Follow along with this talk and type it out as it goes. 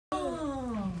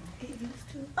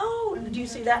Oh, do you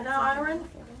see that now, Iron?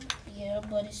 Yeah,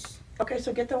 but it's... Okay,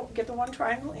 so get the one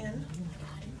triangle in.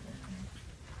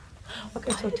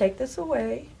 Okay, so take this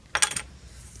away.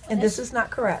 And this is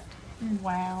not correct.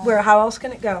 Wow. Where, how else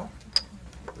can it go?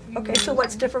 Okay, so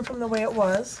what's different from the way it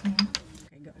was?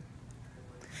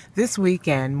 This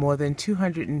weekend, more than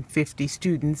 250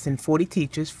 students and 40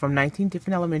 teachers from 19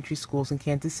 different elementary schools in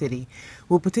Kansas City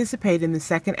will participate in the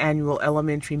second annual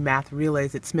Elementary Math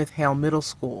Relays at Smith Hale Middle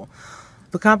School.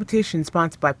 The competition,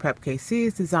 sponsored by Prep KC,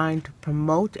 is designed to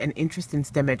promote an interest in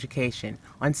STEM education.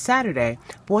 On Saturday,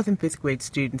 4th and 5th grade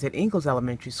students at Ingalls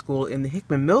Elementary School in the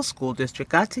Hickman Middle School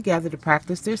District got together to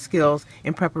practice their skills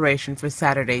in preparation for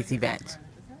Saturday's event.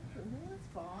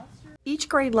 Each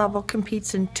grade level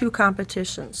competes in 2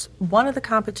 competitions. One of the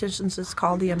competitions is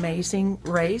called the Amazing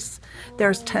Race.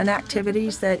 There's 10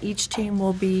 activities that each team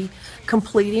will be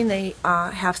completing. They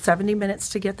have 70 minutes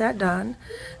to get that done.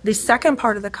 The second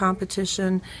part of the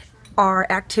competition are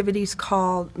activities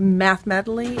called Math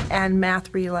Medley and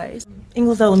Math Relays.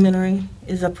 Ingalls Elementary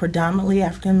is a predominantly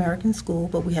African American school,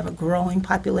 but we have a growing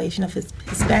population of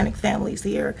Hispanic families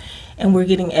here, and we're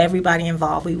getting everybody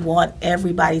involved. We want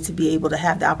everybody to be able to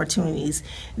have the opportunities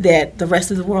that the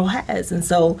rest of the world has, and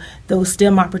so those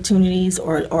STEM opportunities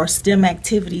or STEM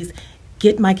activities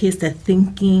get my kids to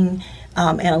thinking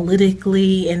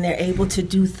analytically, and they're able to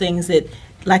do things that,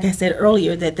 like I said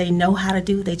earlier, that they know how to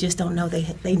do. They just don't know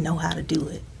they know how to do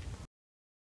it.